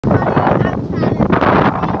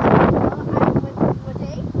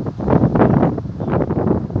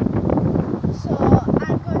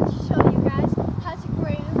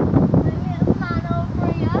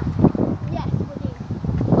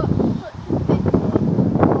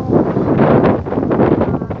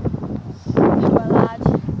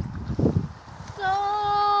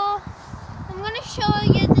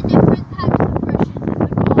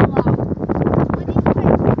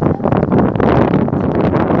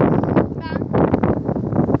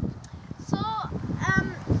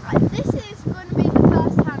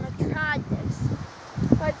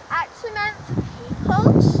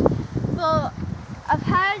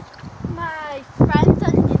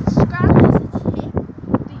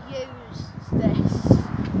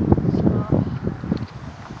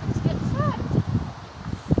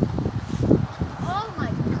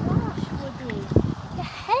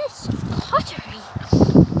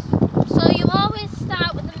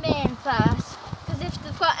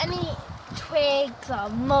eggs or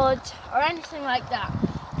mud or anything like that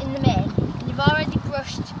in the main, and you've already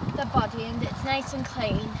brushed the body and it's nice and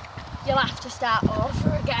clean, you'll have to start over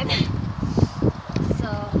again. So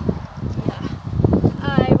yeah,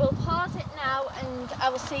 I will pause it now and I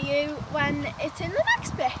will see you when it's in the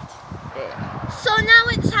next bit. So now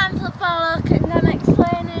it's time for the forelock, and I'm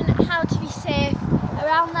explaining how to be safe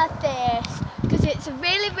around their face because it's a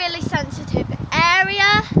really sensitive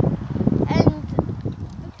area, and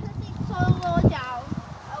because he's so low down,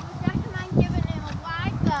 I would recommend giving him a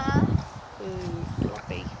wide berth. Ooh,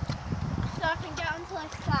 floppy. So I can get onto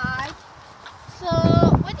his side. So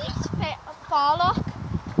with his forelock,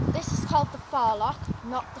 this is called the forelock,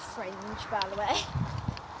 not the fringe, by the way.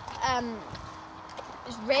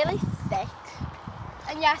 It's really thick,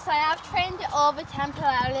 and yes, I have trained it over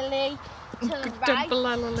temporarily to the right.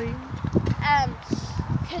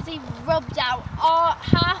 Because he rubbed out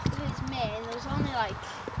half of his mane. There was only like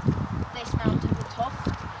this amount of a tuft.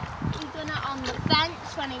 He done it on the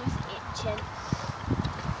fence when he was itching.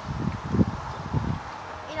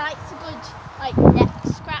 He likes a good like neck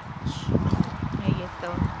scratch. There you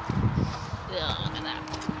go. Oh, look at that.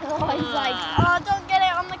 Oh, he's like, oh, don't get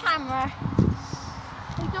it on the camera.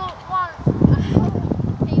 We don't want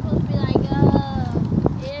people to be like, oh,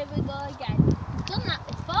 here we go again. We've done that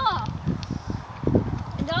before.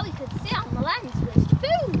 And all you could see on the lens was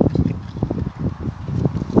food.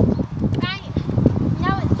 Right,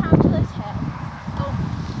 now it's time for the tail. Oh,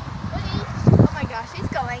 Woody. Oh my gosh, he's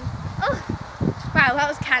going. Oh, wow, that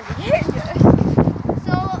was kind of dangerous.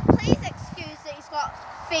 So please excuse that he's got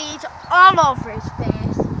feed all over his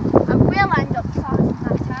face. I will end up sorting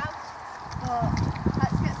that out, but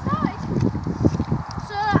let's get started.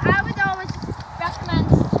 So I would always recommend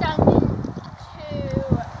standing to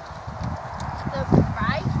the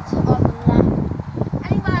right or the left,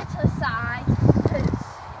 anywhere to the side, because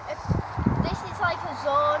if this is like a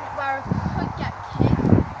zone where I could get kicked.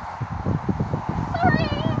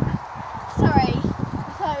 Sorry, I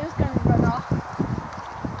thought it was going to run off.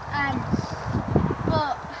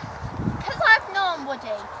 But because I've known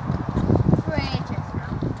Woody for ages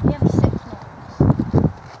now, nearly 6 months,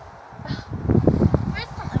 there is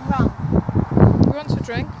something wrong. He wants a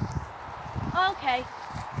drink. Okay. Do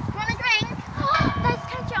you want a drink? Let's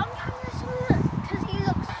catch it on camera because he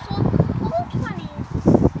looks so cool when he's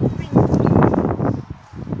drinking.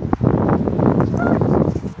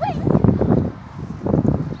 Wait.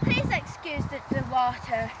 Please excuse that the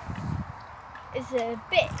water is a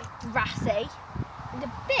bit grassy and a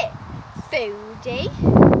bit foody.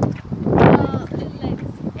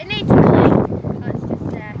 It needs a clean, let's just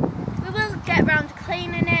say. We will get round to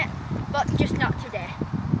cleaning it, but just not today.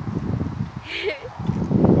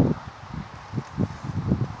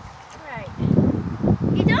 Right.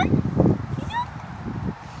 You done? You done?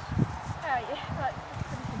 Right, let's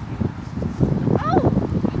just oh,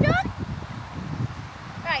 you done?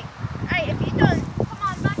 Right, if you're done, come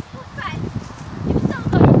on back to the fence. You've still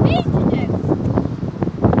got your feet to do.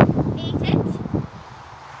 Eat it.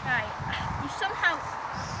 Right, you somehow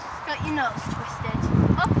got your nose twisted.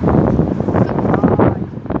 Up. Good boy.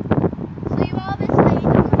 So you obviously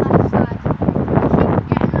on the left side. Keep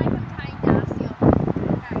getting like I'm tying Darcy up.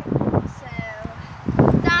 Right, so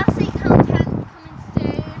Darcy content coming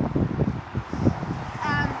soon. I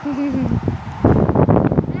haven't seen her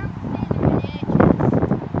in ages because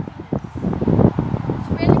it's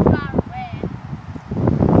really far away.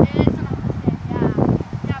 It isn't on the same yard.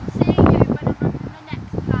 Yeah, I'm seeing you when I'm on the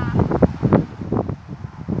next part.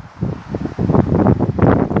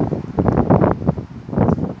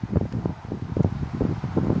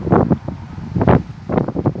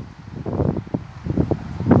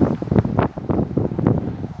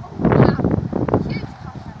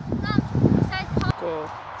 Go.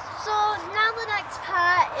 So now the next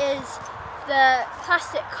part is the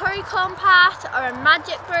plastic curry comb part, or a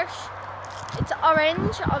magic brush. It's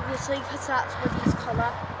orange, obviously, because that's Woody's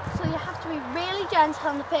colour. So you have to be really gentle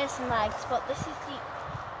on the face and legs, but this is the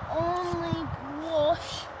only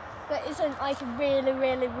brush that isn't like a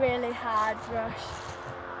really hard brush.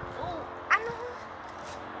 Oh, I know.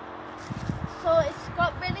 So it's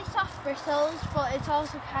got really soft bristles, but it's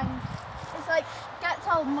also it's like gets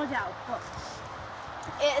all mud out, but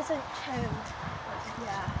it isn't tuned.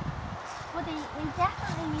 Yeah. But we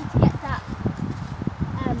definitely need to get that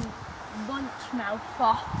bunch mouth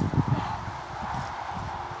off.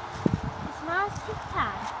 It's nice to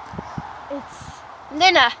tan. It's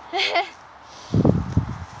Nina.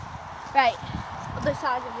 Right, other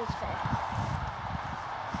side of his face.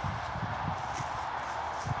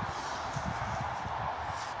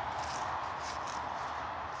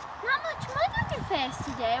 Not much mud on your face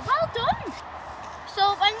today. Well done.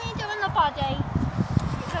 So when you're doing the body,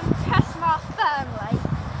 you can press more firmly.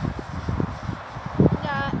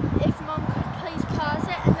 If Mum could please pause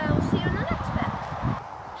it, and then we'll see you in the next bit.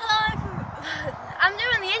 Hello, I'm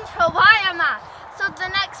doing the intro, why am I? So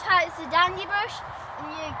the next part is the dandy brush,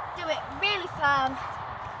 and you do it really firm.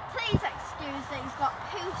 Please excuse that he's got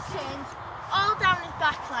poo stains all down his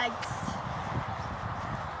back legs.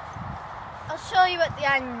 I'll show you at the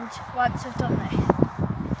end once I've done this.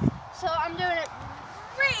 So I'm doing it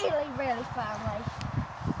really, really firmly.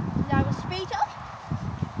 Now we'll speed up.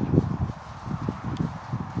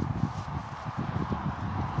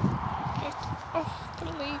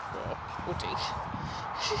 Woody.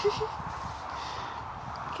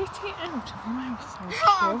 Get it out of your mouth.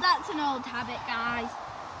 Oh, that's an old habit, guys.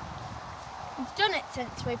 We've done it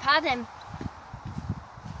since we've had him.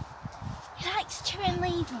 He likes chewing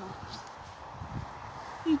needles.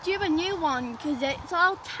 You do a new one because it's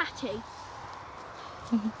all tatty.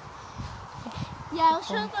 Yeah, I'll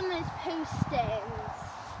show them his poo stains.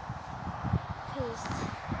 Because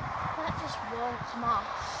that just won't come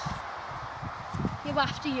off. You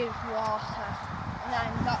have to use water, and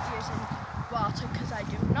I'm not using water because I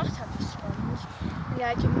do not have a sponge, and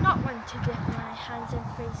I do not want to dip my hands in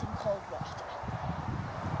freezing cold water.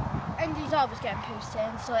 And he's always getting poo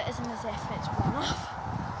stains, so it isn't as if it's one off.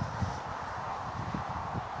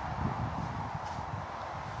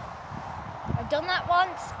 I've done that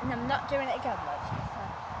once, and I'm not doing it again, love.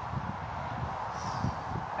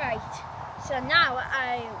 Right, so now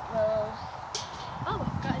I will... Oh, I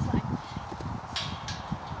forgot his leg.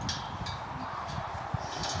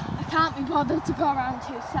 Can't be bothered to go around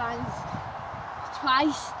two signs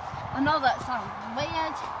twice. I know that sounds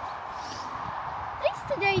weird. At least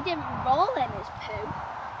today he didn't roll in his poo.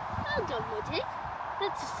 Well done, Woody.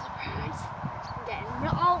 That's a surprise. I'm getting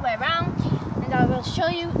it all the way around, and I will show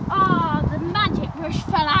you. Oh, the magic brush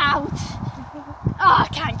fell out. Oh, I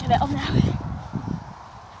can't get it up now.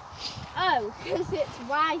 Oh, because it's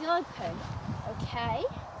wide open. Okay.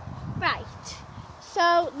 Right.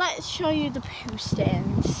 So let's show you the poo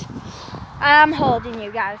stains. I am holding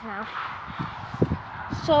you guys now.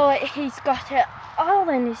 So he's got it all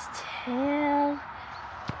in his tail,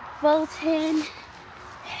 bolting.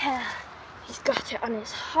 Yeah, he's got it on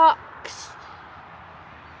his hocks.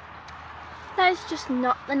 That is just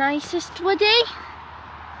not the nicest, Woody.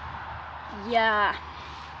 Yeah.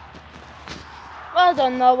 Well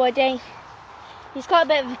done though, Woody. He's got a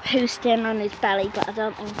bit of a poo stain on his belly, but I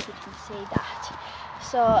don't think you can see that.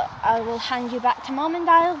 So I will hand you back to Mum and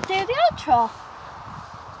I'll do the outro.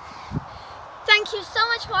 Thank you so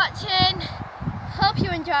much for watching. Hope you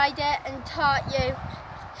enjoyed it and taught you,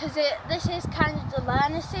 because this is kind of the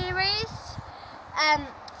learner series.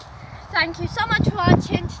 Thank you so much for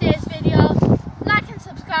watching today's video. Like and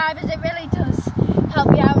subscribe, as it really does help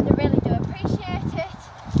me out, and I really do appreciate it.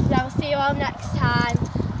 And I will see you all next time.